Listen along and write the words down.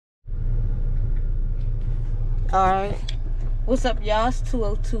Alright. What's up, y'all? It's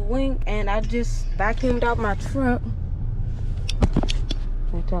 202 Wink, and I just vacuumed out my truck.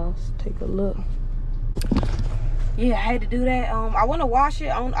 Let y'all take a look. Yeah, I had to do that. I want to wash it.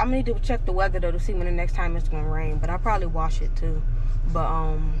 I'm gonna need to check the weather though to see when the next time it's gonna rain. But I'll probably wash it too.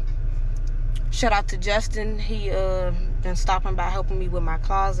 But shout out to Justin. He been stopping by helping me with my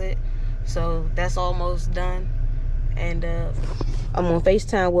closet, so that's almost done. And I'm on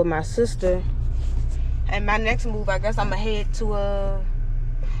FaceTime with my sister. And my next move, I guess I'm gonna head to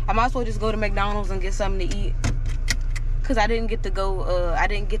I might as well just go to McDonald's and get something to eat. Cause I didn't get to go, I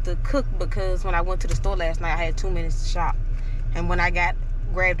didn't get to cook because when I went to the store last night, I had 2 minutes to shop. And when I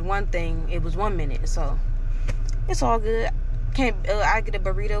grabbed one thing, it was 1 minute. So it's all good. I get a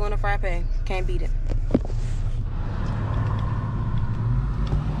burrito and a fry pan. Can't beat it.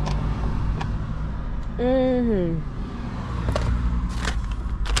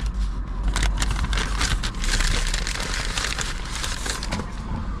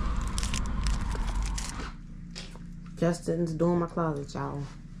 Justin's doing my closet, y'all.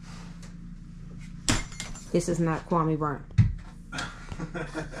 This is not Kwame Brown.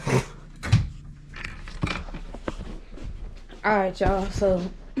 Alright, y'all. So,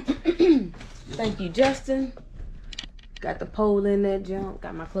 thank you, Justin. Got the pole in that junk.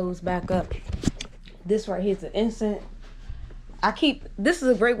 Got my clothes back up. This right here is an incense. This is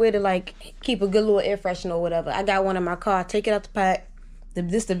a great way to, like, keep a good little air freshener or whatever. I got one in my car. Take it out the pack.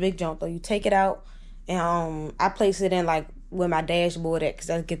 This the big junk, though. You take it out. And I place it in like where my dashboard at,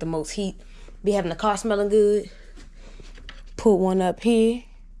 because I get the most heat. Be having the car smelling good. Put one up here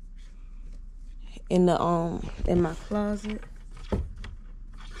in the in my closet.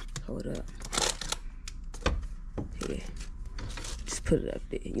 Hold up. Here. Just put it up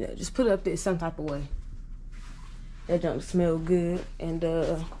there. You know, just put it up there some type of way. That junk smell good. And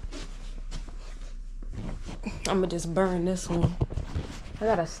I'ma just burn this one. I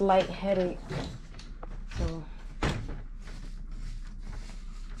got a slight headache. So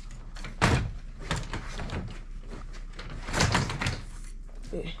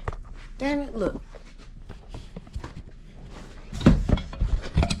yeah. Damn it, look.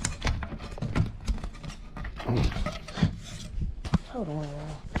 Hold on, y'all.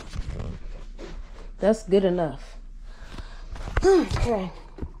 That's good enough. Okay.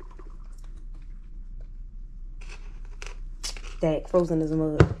 Dag, frozen as a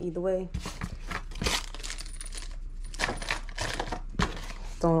mug. Either way.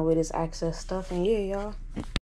 Throwing away this excess stuff, and yeah, y'all.